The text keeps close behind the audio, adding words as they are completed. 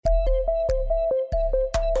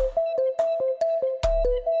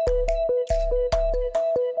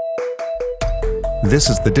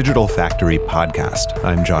This is the Digital Factory podcast.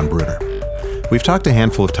 I'm John Bruner. We've talked a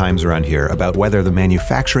handful of times around here about whether the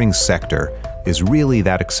manufacturing sector is really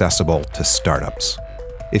that accessible to startups.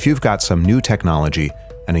 If you've got some new technology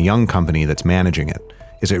and a young company that's managing it,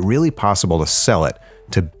 is it really possible to sell it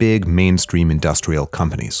to big mainstream industrial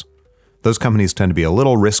companies? Those companies tend to be a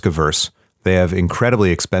little risk averse. They have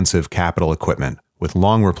incredibly expensive capital equipment with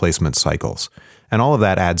long replacement cycles, and all of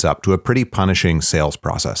that adds up to a pretty punishing sales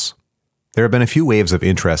process. There have been a few waves of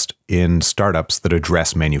interest in startups that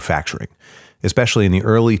address manufacturing, especially in the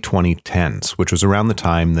early 2010s, which was around the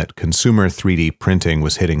time that consumer 3D printing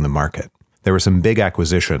was hitting the market. There were some big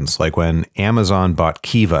acquisitions, like when Amazon bought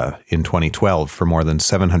Kiva in 2012 for more than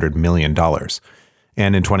 $700 million.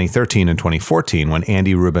 And in 2013 and 2014, when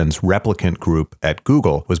Andy Rubin's Replicant group at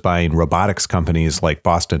Google was buying robotics companies like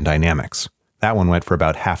Boston Dynamics. That one went for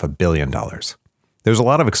about $500 million. There was a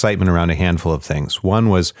lot of excitement around a handful of things. One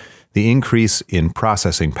was the increase in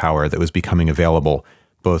processing power that was becoming available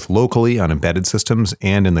both locally on embedded systems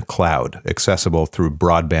and in the cloud, accessible through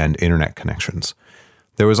broadband internet connections.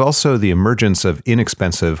 There was also the emergence of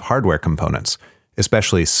inexpensive hardware components,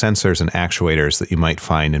 especially sensors and actuators that you might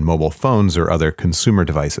find in mobile phones or other consumer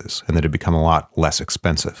devices, and that had become a lot less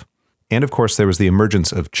expensive. And of course, there was the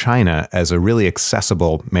emergence of China as a really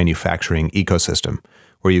accessible manufacturing ecosystem,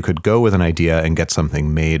 where you could go with an idea and get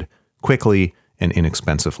something made quickly and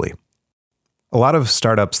inexpensively. A lot of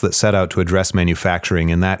startups that set out to address manufacturing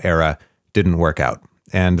in that era didn't work out,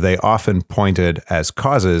 and they often pointed as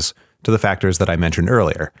causes to the factors that I mentioned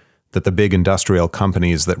earlier, that the big industrial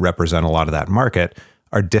companies that represent a lot of that market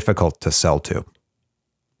are difficult to sell to.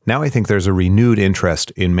 Now I think there's a renewed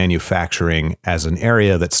interest in manufacturing as an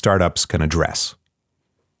area that startups can address.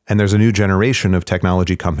 And there's a new generation of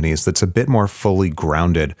technology companies that's a bit more fully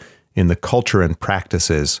grounded in the culture and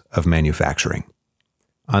practices of manufacturing.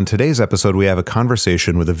 On today's episode, we have a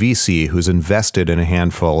conversation with a VC who's invested in a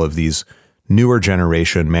handful of these newer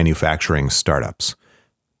generation manufacturing startups.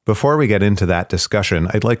 Before we get into that discussion,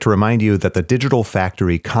 I'd like to remind you that the Digital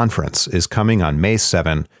Factory Conference is coming on May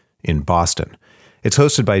 7 in Boston. It's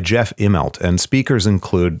hosted by Jeff Immelt, and speakers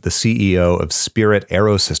include the CEO of Spirit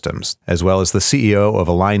Aerosystems, as well as the CEO of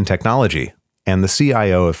Align Technology, and the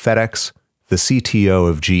CIO of FedEx, the CTO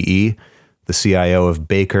of GE, the CIO of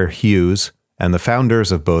Baker Hughes, and the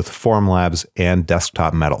founders of both Formlabs and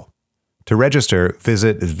Desktop Metal. To register,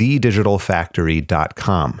 visit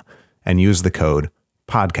thedigitalfactory.com and use the code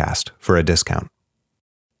podcast for a discount.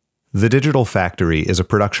 The Digital Factory is a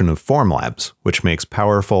production of Formlabs, which makes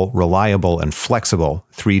powerful, reliable, and flexible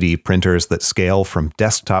 3D printers that scale from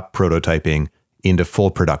desktop prototyping into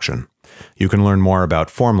full production. You can learn more about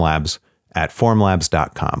Formlabs at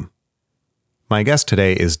formlabs.com. My guest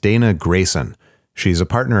today is Dayna Grayson. She's a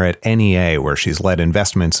partner at NEA, where she's led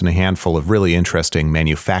investments in a handful of really interesting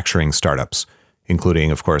manufacturing startups, including,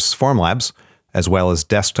 of course, Formlabs, as well as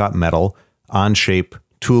Desktop Metal, Onshape,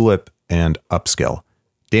 Tulip, and Upskill.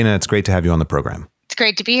 Dayna, it's great to have you on the program. It's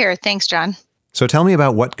great to be here. Thanks, John. So tell me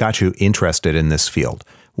about what got you interested in this field.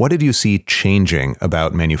 What did you see changing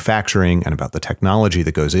about manufacturing and about the technology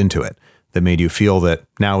that goes into it that made you feel that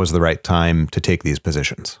now is the right time to take these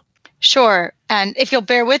positions? Sure. And if you'll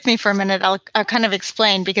bear with me for a minute, I'll kind of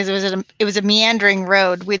explain, because it was a meandering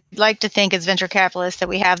road. We'd like to think as venture capitalists that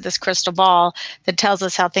we have this crystal ball that tells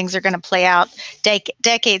us how things are going to play out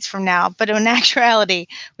decades from now. But in actuality,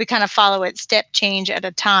 we kind of follow it step change at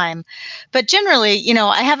a time. But generally,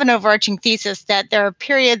 I have an overarching thesis that there are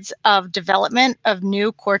periods of development of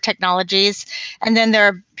new core technologies, and then there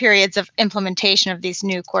are periods of implementation of these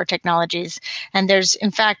new core technologies. And there's,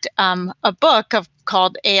 in fact, a book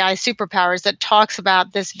called AI Superpowers that talks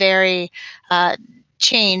about this very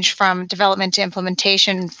change from development to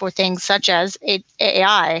implementation for things such as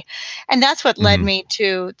AI. And that's what led me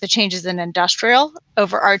to the changes in industrial.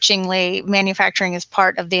 Overarchingly, manufacturing is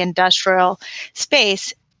part of the industrial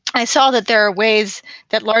space. I saw that there are ways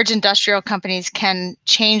that large industrial companies can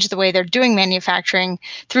change the way they're doing manufacturing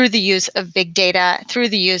through the use of big data, through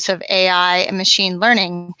the use of AI and machine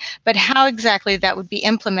learning. But how exactly that would be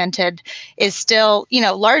implemented is still,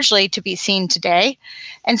 largely to be seen today.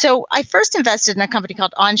 And so I first invested in a company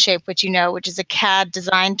called Onshape, which is a CAD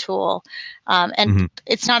design tool.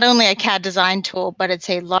 It's not only a CAD design tool, but it's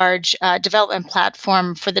a large development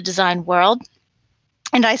platform for the design world.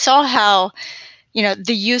 And I saw how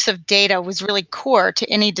the use of data was really core to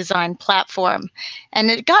any design platform.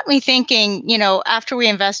 And it got me thinking, after we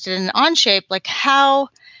invested in Onshape, like how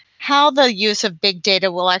the use of big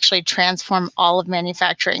data will actually transform all of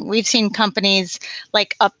manufacturing. We've seen companies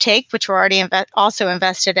like Uptake, which we're already also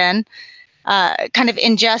invested in, kind of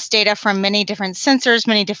ingest data from many different sensors,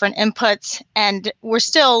 many different inputs, and we're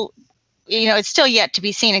still, it's still yet to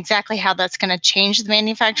be seen exactly how that's going to change the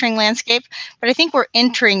manufacturing landscape. But I think we're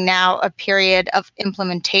entering now a period of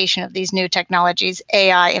implementation of these new technologies,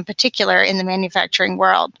 AI in particular, in the manufacturing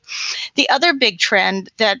world. The other big trend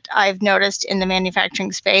that I've noticed in the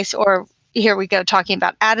manufacturing space, or here we go talking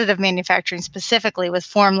about additive manufacturing specifically with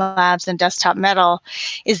Form Labs and Desktop Metal,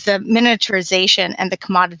 is the miniaturization and the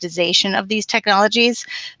commoditization of these technologies.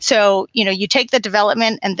 So, you take the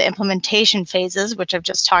development and the implementation phases, which I've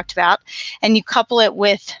just talked about, and you couple it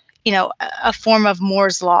with a form of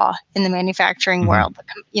Moore's law in the manufacturing world,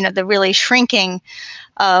 the really shrinking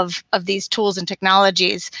of these tools and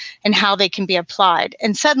technologies and how they can be applied.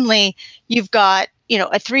 And suddenly you've got,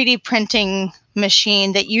 a 3D printing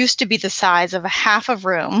machine that used to be the size of a half a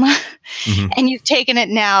room, and you've taken it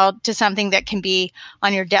now to something that can be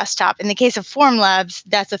on your desktop. In the case of Form Labs,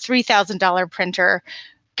 that's a $3,000 printer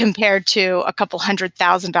compared to a couple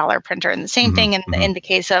 $100,000 printer. And the same thing in the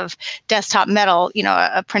case of Desktop Metal,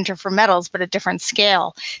 a printer for metals, but a different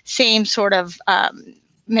scale. Same sort of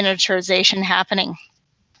miniaturization happening.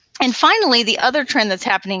 And finally, the other trend that's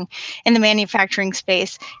happening in the manufacturing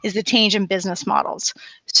space is the change in business models.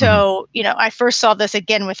 So, I first saw this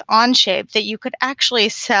again with Onshape, that you could actually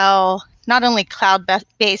sell not only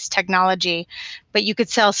cloud-based technology, but you could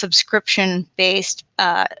sell subscription-based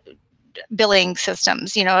billing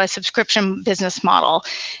systems. A subscription business model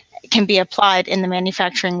can be applied in the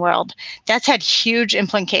manufacturing world. That's had huge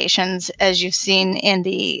implications, as you've seen in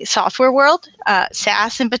the software world.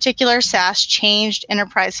 SaaS in particular, SaaS changed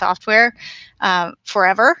enterprise software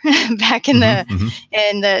forever. Back in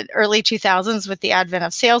the early 2000s with the advent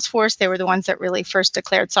of Salesforce, they were the ones that really first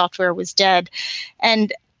declared software was dead.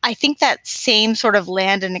 And I think that same sort of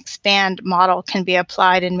land and expand model can be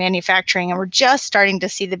applied in manufacturing, and we're just starting to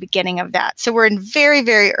see the beginning of that. So we're in very,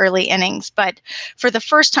 very early innings, but for the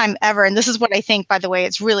first time ever, and this is what I think, by the way,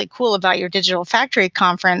 it's really cool about your Digital Factory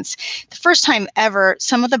conference, the first time ever,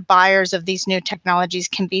 some of the buyers of these new technologies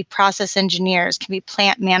can be process engineers, can be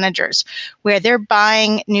plant managers, where they're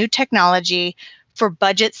buying new technology for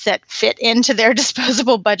budgets that fit into their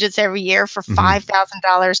disposable budgets every year for $5,000,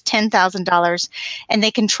 $10,000. And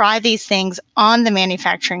they can try these things on the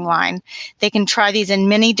manufacturing line. They can try these in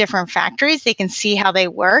many different factories. They can see how they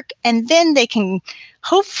work. And then they can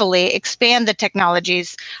hopefully expand the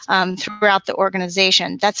technologies throughout the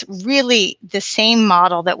organization. That's really the same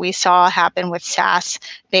model that we saw happen with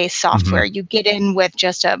SaaS-based software. You get in with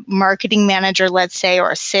just a marketing manager, let's say, or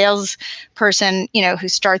a salesperson, who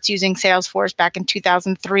starts using Salesforce back in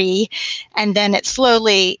 2003, and then it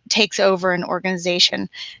slowly takes over an organization.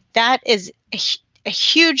 That is a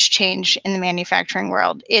huge change in the manufacturing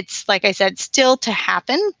world. It's, like I said, still to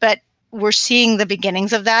happen, but we're seeing the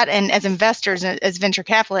beginnings of that. And as investors, as venture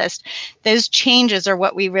capitalists, those changes are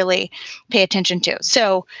what we really pay attention to.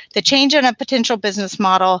 So the change in a potential business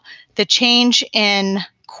model, the change in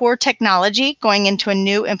core technology going into a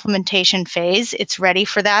new implementation phase. It's ready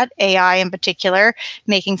for that. AI in particular,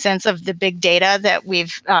 making sense of the big data that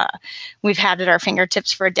we've had at our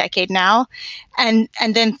fingertips for a decade now. And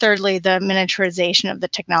then thirdly, the miniaturization of the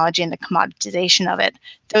technology and the commoditization of it.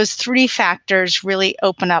 Those three factors really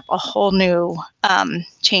open up a whole new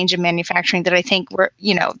change in manufacturing that I think we're,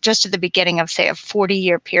 just at the beginning of, say, a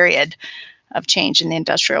 40-year period of change in the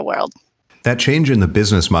industrial world. That change in the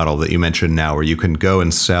business model that you mentioned now, where you can go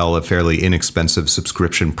and sell a fairly inexpensive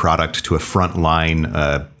subscription product to a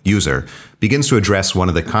frontline user, begins to address one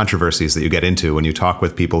of the controversies that you get into when you talk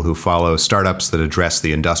with people who follow startups that address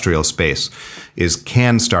the industrial space.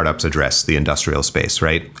 Can startups address the industrial space,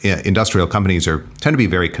 right? Industrial companies tend to be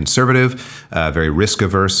very conservative, very risk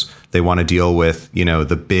averse. They want to deal with,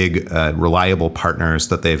 the big, reliable partners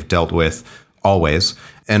that they've dealt with always.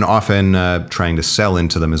 And often trying to sell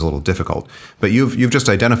into them is a little difficult. But you've just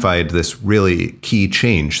identified this really key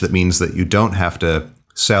change that means that you don't have to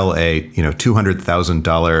sell a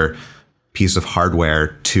 $200,000 piece of hardware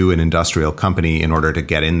to an industrial company in order to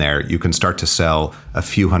get in there. You can start to sell a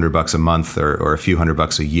few $100 a month or a few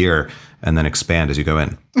 $100 a year, and then expand as you go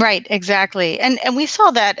in. Right, exactly. And we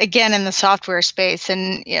saw that again in the software space.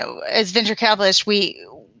 And as venture capitalists,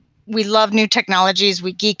 we love new technologies.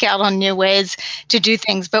 We geek out on new ways to do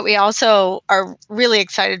things, but we also are really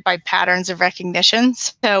excited by patterns of recognition.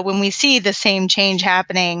 So when we see the same change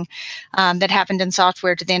happening that happened in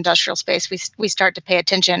software to the industrial space, we start to pay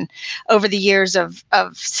attention. Over the years of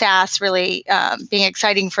SaaS really being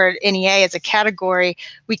exciting for NEA as a category,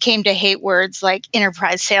 we came to hate words like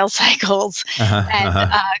enterprise sales cycles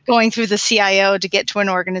and going through the CIO to get to an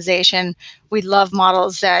organization. We love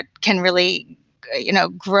models that can really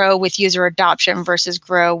grow with user adoption versus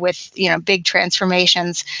grow with, big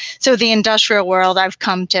transformations. So the industrial world, I've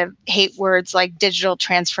come to hate words like digital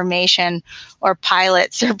transformation or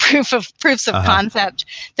pilots or proofs of concept.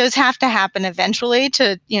 Those have to happen eventually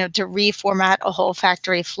to reformat a whole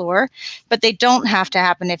factory floor, but they don't have to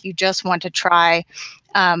happen if you just want to try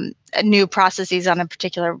new processes on a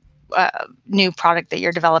particular new product that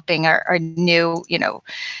you're developing, or new,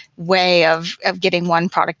 way of getting one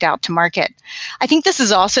product out to market. I think this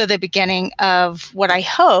is also the beginning of what I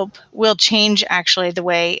hope will change actually the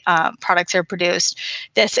way products are produced.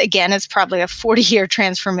 This again is probably a 40-year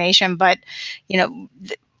transformation, but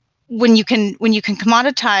when you can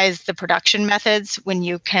commoditize the production methods, when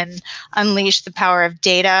you can unleash the power of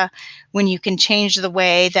data, when you can change the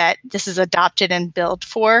way that this is adopted and built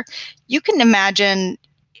for, you can imagine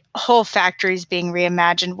whole factories being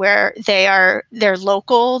reimagined where they're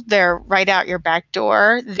local, they're right out your back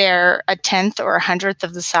door, they're a 10th or 100th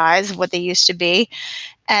of the size of what they used to be.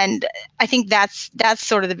 And I think that's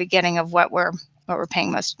sort of the beginning of what we're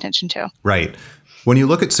paying most attention to. Right. When you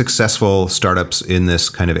look at successful startups in this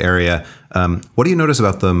kind of area, what do you notice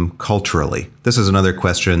about them culturally? This is another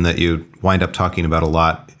question that you wind up talking about a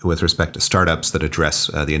lot with respect to startups that address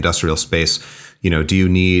the industrial space. Do you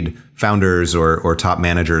need founders or top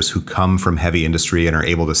managers who come from heavy industry and are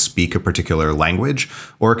able to speak a particular language?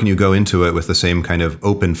 Or can you go into it with the same kind of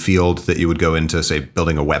open field that you would go into, say,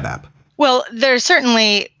 building a web app? Well, there's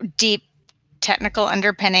certainly deep technical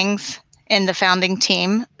underpinnings in the founding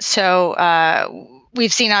team. So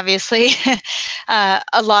we've seen, obviously,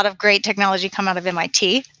 a lot of great technology come out of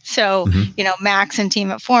MIT. So, Max and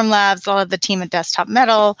team at Formlabs, a lot of the team at Desktop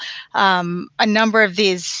Metal, a number of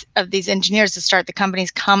these engineers that start the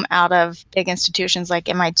companies come out of big institutions like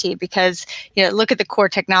MIT because, look at the core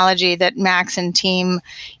technology that Max and team,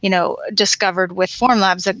 discovered with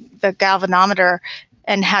Formlabs, the galvanometer,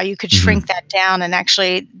 and how you could shrink that down. And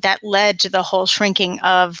actually that led to the whole shrinking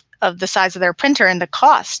of the size of their printer, and the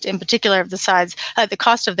cost in particular of the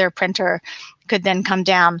cost of their printer could then come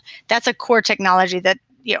down. That's a core technology that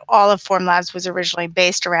all of Formlabs was originally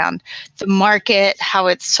based around. The market, how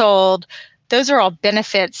it's sold, those are all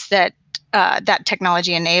benefits that that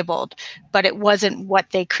technology enabled, but it wasn't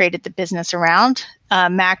what they created the business around.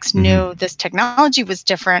 Max knew this technology was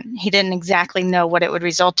different. He didn't exactly know what it would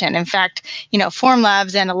result in. In fact,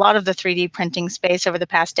 Formlabs and a lot of the 3D printing space over the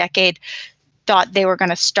past decade thought they were going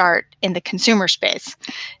to start in the consumer space.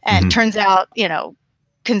 And turns out,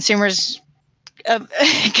 consumers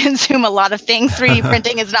consume a lot of things. 3D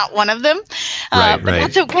printing is not one of them. But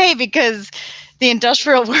that's okay, because the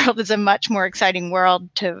industrial world is a much more exciting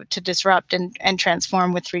world to disrupt and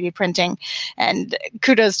transform with 3D printing. And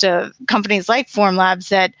kudos to companies like Formlabs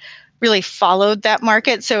that really followed that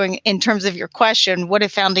market. So in terms of your question, what do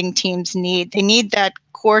founding teams need? They need that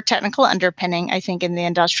core technical underpinning, I think, in the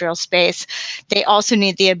industrial space. They also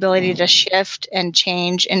need the ability to shift and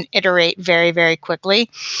change and iterate very, very quickly.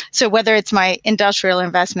 So whether it's my industrial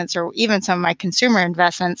investments or even some of my consumer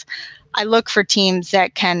investments, I look for teams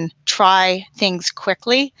that can try things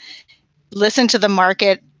quickly, listen to the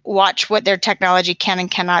market, watch what their technology can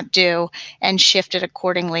and cannot do, and shift it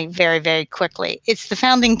accordingly very, very quickly. It's the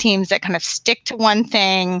founding teams that kind of stick to one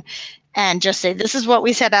thing and just say, this is what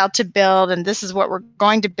we set out to build and this is what we're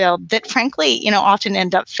going to build, that frankly, often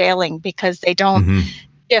end up failing because they don't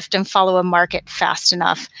shift and follow a market fast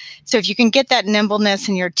enough. So if you can get that nimbleness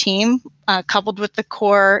in your team coupled with the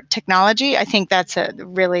core technology, I think that's a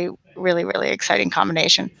really, really, really exciting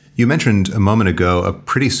combination. You mentioned a moment ago a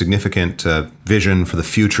pretty significant vision for the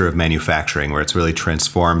future of manufacturing, where it's really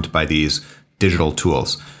transformed by these digital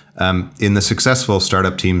tools. In the successful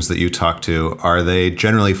startup teams that you talk to, are they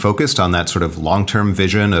generally focused on that sort of long-term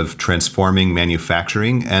vision of transforming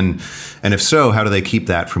manufacturing? And if so, how do they keep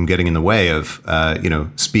that from getting in the way of,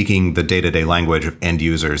 speaking the day-to-day language of end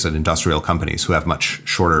users at industrial companies who have much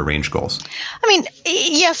shorter range goals? I mean,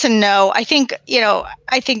 yes and no. I think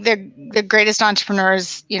the greatest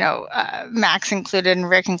entrepreneurs, Max included and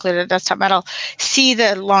Rick included at Desktop Metal, see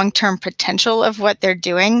the long-term potential of what they're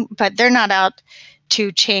doing, but they're not out to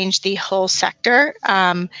change the whole sector.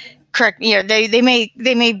 Correct. They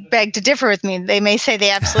may beg to differ with me. They may say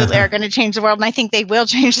they absolutely are going to change the world, and I think they will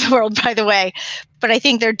change the world, by the way. But I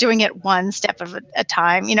think they're doing it one step at a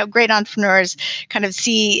time. Great entrepreneurs kind of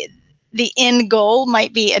see the end goal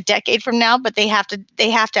might be a decade from now, but they have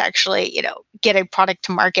to actually, get a product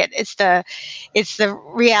to market. It's the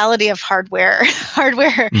reality of hardware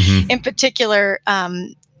in particular.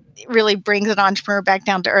 really brings an entrepreneur back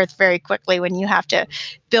down to earth very quickly when you have to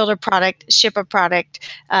build a product, ship a product,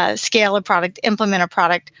 scale a product, implement a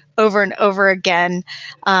product over and over again.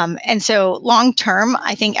 And so long term,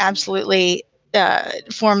 I think absolutely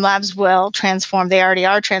Form Labs will transform. They already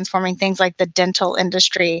are transforming things like the dental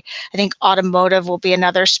industry. I think automotive will be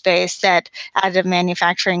another space that additive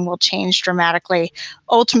manufacturing will change dramatically.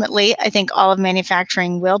 Ultimately, I think all of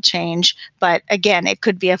manufacturing will change, but again, it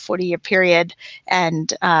could be a 40-year period,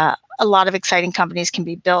 and a lot of exciting companies can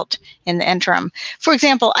be built in the interim. For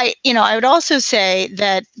example, I would also say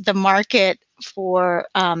that the market for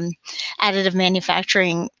additive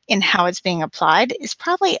manufacturing in how it's being applied is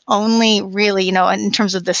probably only really, in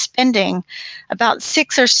terms of the spending, about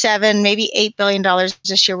 6 or 7, maybe $8 billion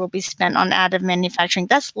this year will be spent on additive manufacturing.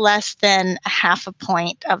 That's less than a half a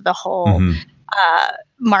point of the whole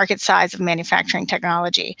market size of manufacturing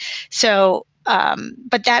technology. So,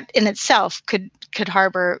 but that in itself could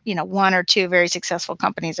harbor, 1 or 2 very successful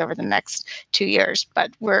companies over the next 2 years.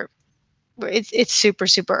 But it's super,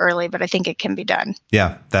 super early, but I think it can be done.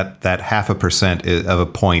 Yeah, that 0.5% of a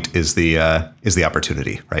point is the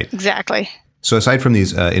opportunity, right? Exactly. So aside from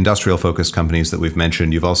these industrial-focused companies that we've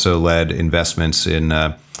mentioned, you've also led investments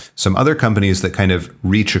in some other companies that kind of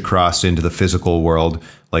reach across into the physical world,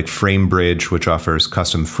 like FrameBridge, which offers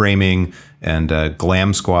custom framing, and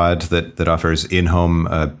Glam Squad that offers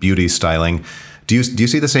in-home beauty styling. Do you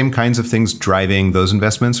see the same kinds of things driving those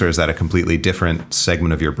investments, or is that a completely different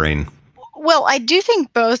segment of your brain? Well, I do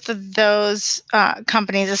think both of those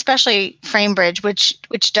companies, especially FrameBridge,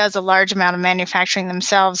 which does a large amount of manufacturing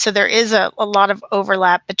themselves, so there is a lot of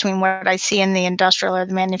overlap between what I see in the industrial or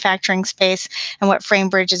the manufacturing space and what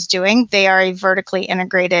FrameBridge is doing. They are a vertically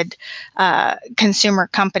integrated consumer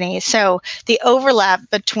company. So the overlap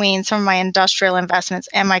between some of my industrial investments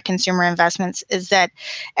and my consumer investments is that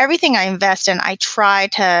everything I invest in, I try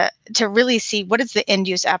to really see what is the end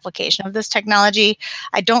use application of this technology.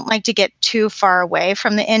 I don't like to get too far away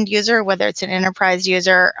from the end user, whether it's an enterprise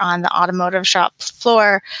user on the automotive shop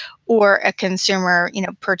floor or a consumer,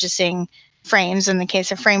 purchasing frames. In the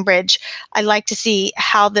case of FrameBridge, I like to see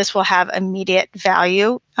how this will have immediate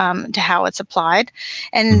value to how it's applied.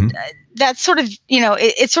 And that's sort of,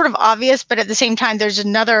 it's sort of obvious, but at the same time, there's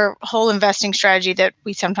another whole investing strategy that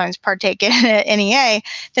we sometimes partake in at NEA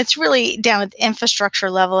that's really down at the infrastructure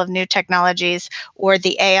level of new technologies, or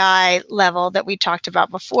the AI level that we talked about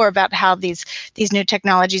before, about how these new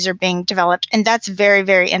technologies are being developed. And that's very,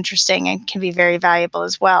 very interesting and can be very valuable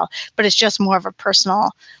as well. But it's just more of a personal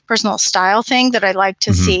style thing that I like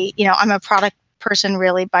to see. I'm a product person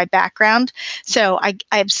really by background. So I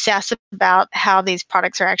obsess about how these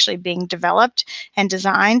products are actually being developed and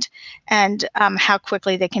designed, and how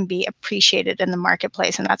quickly they can be appreciated in the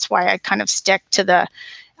marketplace. And that's why I kind of stick to the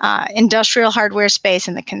industrial hardware space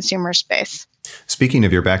and the consumer space. Speaking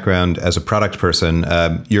of your background as a product person,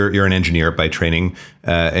 you're an engineer by training,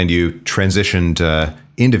 and you transitioned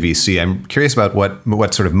into VC. I'm curious about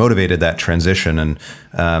what sort of motivated that transition,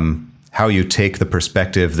 and how you take the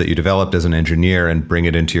perspective that you developed as an engineer and bring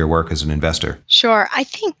it into your work as an investor. Sure. I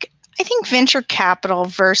think venture capital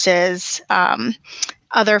versus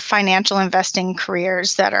other financial investing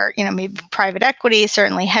careers that are, maybe private equity,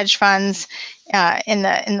 certainly hedge funds in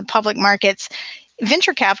the public markets.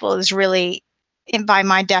 Venture capital is really, by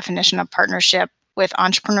my definition, of partnership with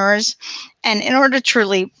entrepreneurs. And in order to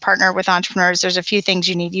truly partner with entrepreneurs, there's a few things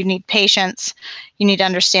you need. You need patience, you need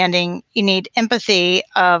understanding, you need empathy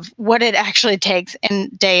of what it actually takes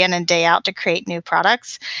in and day out to create new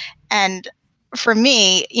products. And for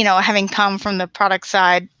me, having come from the product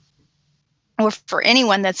side, or for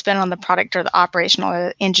anyone that's been on the product or the operational or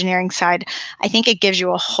the engineering side, I think it gives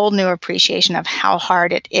you a whole new appreciation of how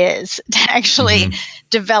hard it is to actually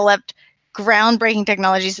develop groundbreaking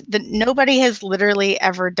technologies that nobody has literally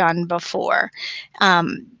ever done before.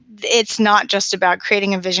 It's not just about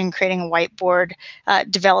creating a vision, creating a whiteboard,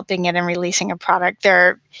 developing it and releasing a product.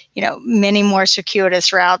 There are, many more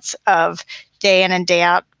circuitous routes of day in and day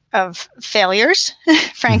out of failures,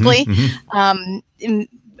 frankly.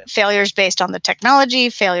 Failures based on the technology,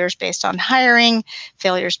 failures based on hiring,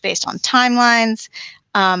 failures based on timelines,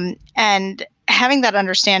 and having that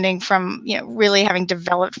understanding from, really having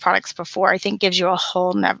developed products before, I think gives you a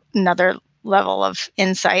whole another level of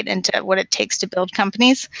insight into what it takes to build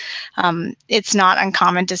companies. It's not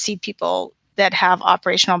uncommon to see people that have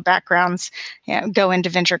operational backgrounds go into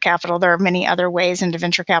venture capital. There are many other ways into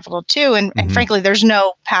venture capital too. And frankly, there's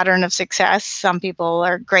no pattern of success. Some people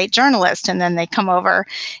are great journalists and then they come over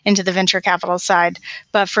into the venture capital side.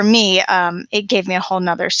 But for me, it gave me a whole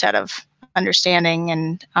nother set of understanding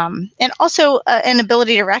and also an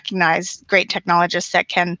ability to recognize great technologists that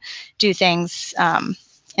can do things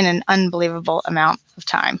in an unbelievable amount of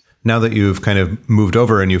time. Now that you've kind of moved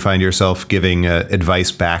over and you find yourself giving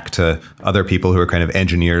advice back to other people who are kind of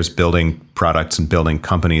engineers building products and building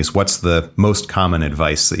companies, what's the most common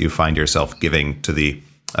advice that you find yourself giving to the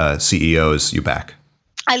CEOs you back?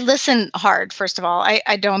 I listen hard, first of all.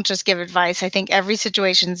 I don't just give advice. I think every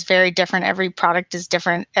situation is very different. Every product is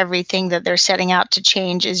different. Everything that they're setting out to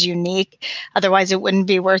change is unique. Otherwise, it wouldn't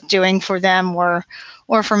be worth doing for them or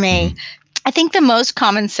for me. Mm-hmm. I think the most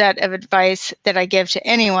common set of advice that I give to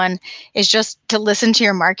anyone is just to listen to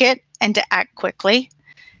your market and to act quickly.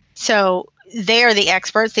 So they are the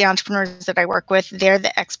experts, the entrepreneurs that I work with, they're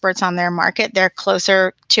the experts on their market. They're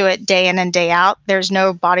closer to it day in and day out. There's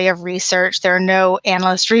no body of research. There are no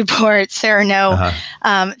analyst reports. There are no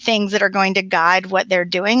things that are going to guide what they're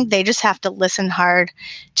doing. They just have to listen hard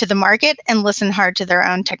to the market and listen hard to their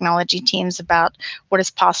own technology teams about what is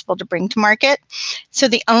possible to bring to market. So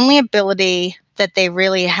the only ability that they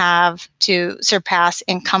really have to surpass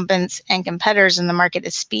incumbents and competitors in the market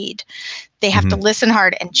is speed. They have to listen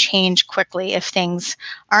hard and change quickly if things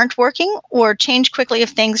aren't working, or change quickly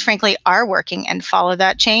if things, frankly, are working, and follow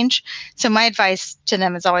that change. So my advice to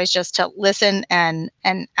them is always just to listen and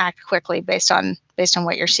act quickly based on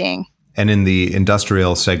what you're seeing. And in the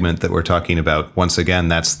industrial segment that we're talking about, once again,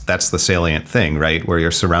 that's the salient thing, right? Where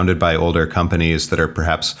you're surrounded by older companies that are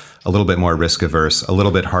perhaps a little bit more risk averse, a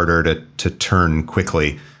little bit harder to turn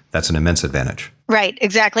quickly. That's an immense advantage. Right,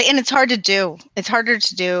 exactly. And it's hard to do. It's harder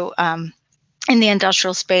to do in the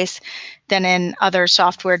industrial space than in other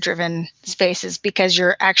software-driven spaces because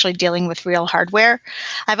you're actually dealing with real hardware.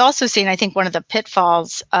 I've also seen, I think one of the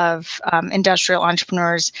pitfalls of industrial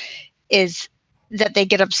entrepreneurs is that they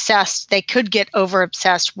get obsessed. They could get over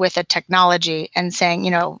obsessed with a technology and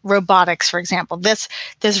saying, robotics, for example, this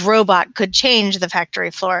robot could change the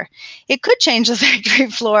factory floor. It could change the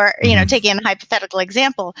factory floor, taking a hypothetical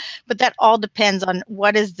example, but that all depends on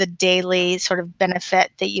what is the daily sort of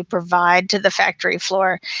benefit that you provide to the factory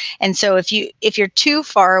floor. And so if you're too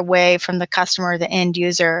far away from the customer, the end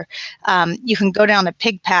user, you can go down a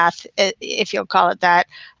pig path, if you'll call it that,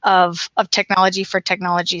 of technology for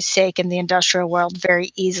technology's sake in the industrial world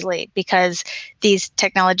very easily, because these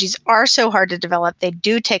technologies are so hard to develop. They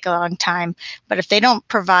do take a long time, but if they don't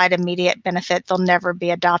provide immediate benefit, they'll never be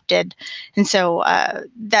adopted. And so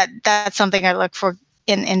that's something I look for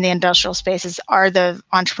in the industrial spaces. Are the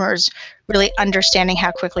entrepreneurs really understanding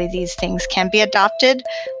how quickly these things can be adopted,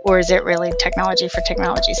 or is it really technology for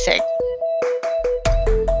technology's sake?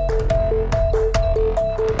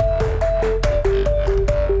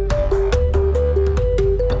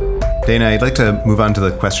 Dayna, I'd like to move on to the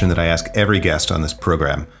question that I ask every guest on this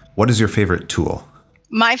program. What is your favorite tool?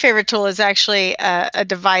 My favorite tool is actually a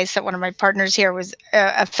device that one of my partners here was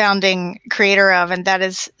a founding creator of, and that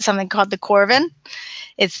is something called the Corvin.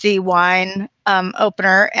 It's the wine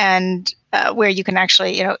opener, and where you can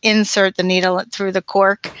actually, insert the needle through the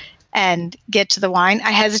cork and get to the wine.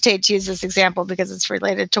 I hesitate to use this example because it's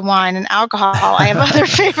related to wine and alcohol. I have other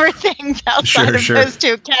favorite things outside of those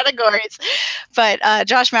two categories. But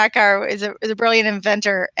Josh Mackar is a brilliant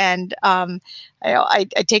inventor, and I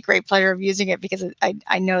take great pleasure of using it because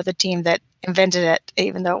I know the team that invented it,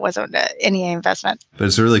 even though it wasn't any investment. But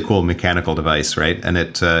it's a really cool mechanical device, right? And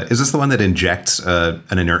it is this the one that injects an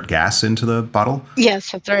inert gas into the bottle?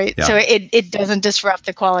 Yes, that's right. Yeah. So it doesn't disrupt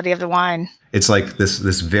the quality of the wine. It's like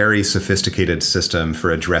this very sophisticated system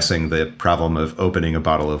for addressing the problem of opening a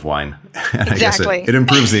bottle of wine. And exactly. I guess it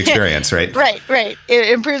improves the experience, right? Right. It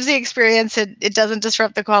improves the experience. It doesn't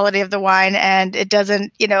disrupt the quality of the wine. And it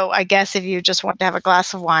doesn't, I guess if you just want to have a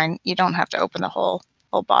glass of wine, you don't have to open the whole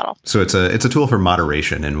bottle. So it's a tool for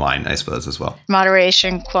moderation in wine, I suppose, as well.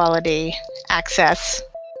 Moderation, quality, access.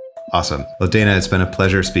 Awesome. Well, Dayna, it's been a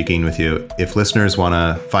pleasure speaking with you. If listeners want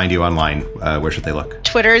to find you online, where should they look?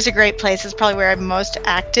 Twitter is a great place. It's probably where I'm most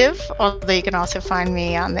active, although you can also find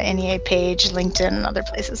me on the NEA page, LinkedIn, and other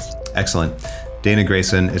places. Excellent. Dayna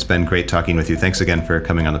Grayson, it's been great talking with you. Thanks again for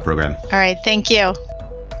coming on the program. All right. Thank you.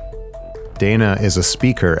 Dayna is a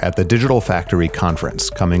speaker at the Digital Factory Conference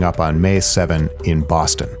coming up on May 7 in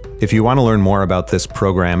Boston. If you want to learn more about this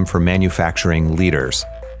program for manufacturing leaders,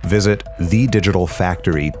 visit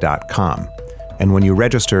thedigitalfactory.com. And when you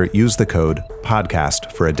register, use the code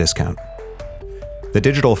PODCAST for a discount. The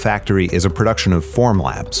Digital Factory is a production of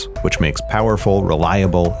Formlabs, which makes powerful,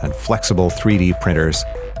 reliable, and flexible 3D printers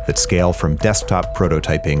that scale from desktop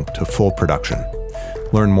prototyping to full production.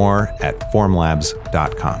 Learn more at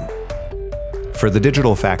formlabs.com. For the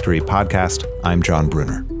Digital Factory podcast, I'm John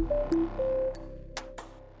Brunner.